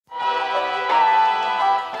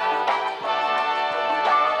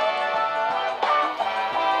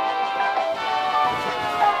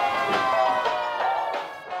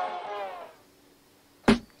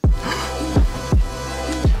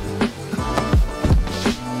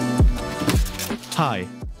Hi.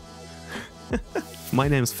 My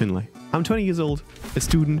name's Finlay. I'm 20 years old, a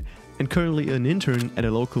student, and currently an intern at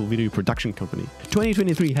a local video production company.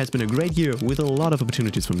 2023 has been a great year with a lot of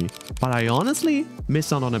opportunities for me, but I honestly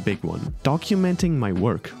missed out on a big one: documenting my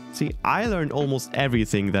work. See, I learned almost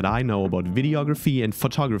everything that I know about videography and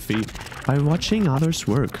photography by watching others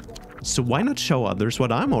work. So why not show others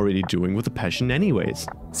what I'm already doing with a passion anyways?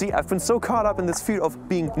 See, I've been so caught up in this fear of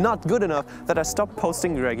being not good enough that I stopped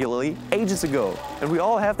posting regularly ages ago. And we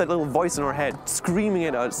all have that little voice in our head screaming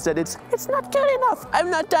at us that it's not good enough, I'm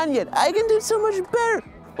not done yet, I can do so much better.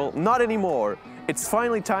 Well, not anymore. It's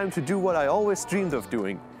finally time to do what I always dreamed of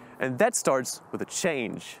doing. And that starts with a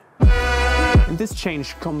change. And this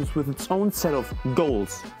change comes with its own set of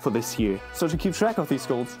goals for this year. So to keep track of these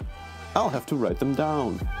goals, I'll have to write them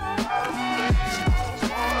down.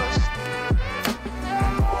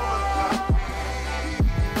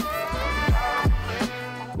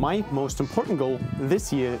 My most important goal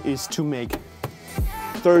this year is to make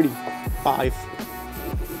 35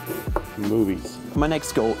 movies. My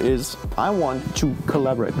next goal is I want to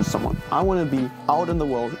collaborate with someone. I want to be out in the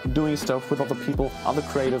world doing stuff with other people, other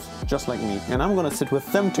creatives just like me. And I'm gonna sit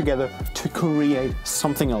with them together to create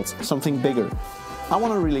something else, something bigger. I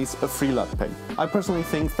want to release a free LUT peg. I personally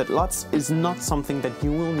think that LUTs is not something that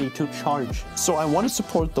you will need to charge. So I want to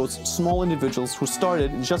support those small individuals who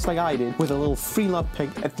started just like I did with a little free LUT peg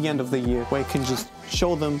at the end of the year where I can just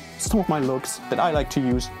show them some of my looks that I like to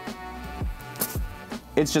use.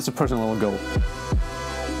 It's just a personal goal.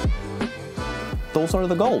 Those are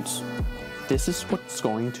the goals. This is what's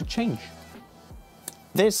going to change.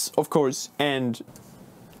 This, of course, and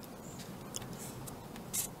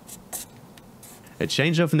a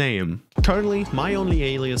change of name. Currently, my only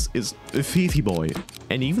alias is Fifi Boy.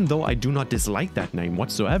 And even though I do not dislike that name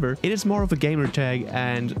whatsoever, it is more of a gamer tag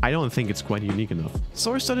and I don't think it's quite unique enough.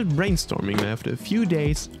 So I started brainstorming, and after a few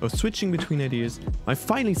days of switching between ideas, I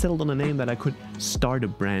finally settled on a name that I could start a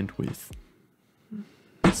brand with.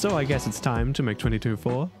 So I guess it's time to make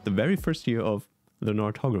 2024 the very first year of the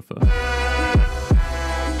Nortographer.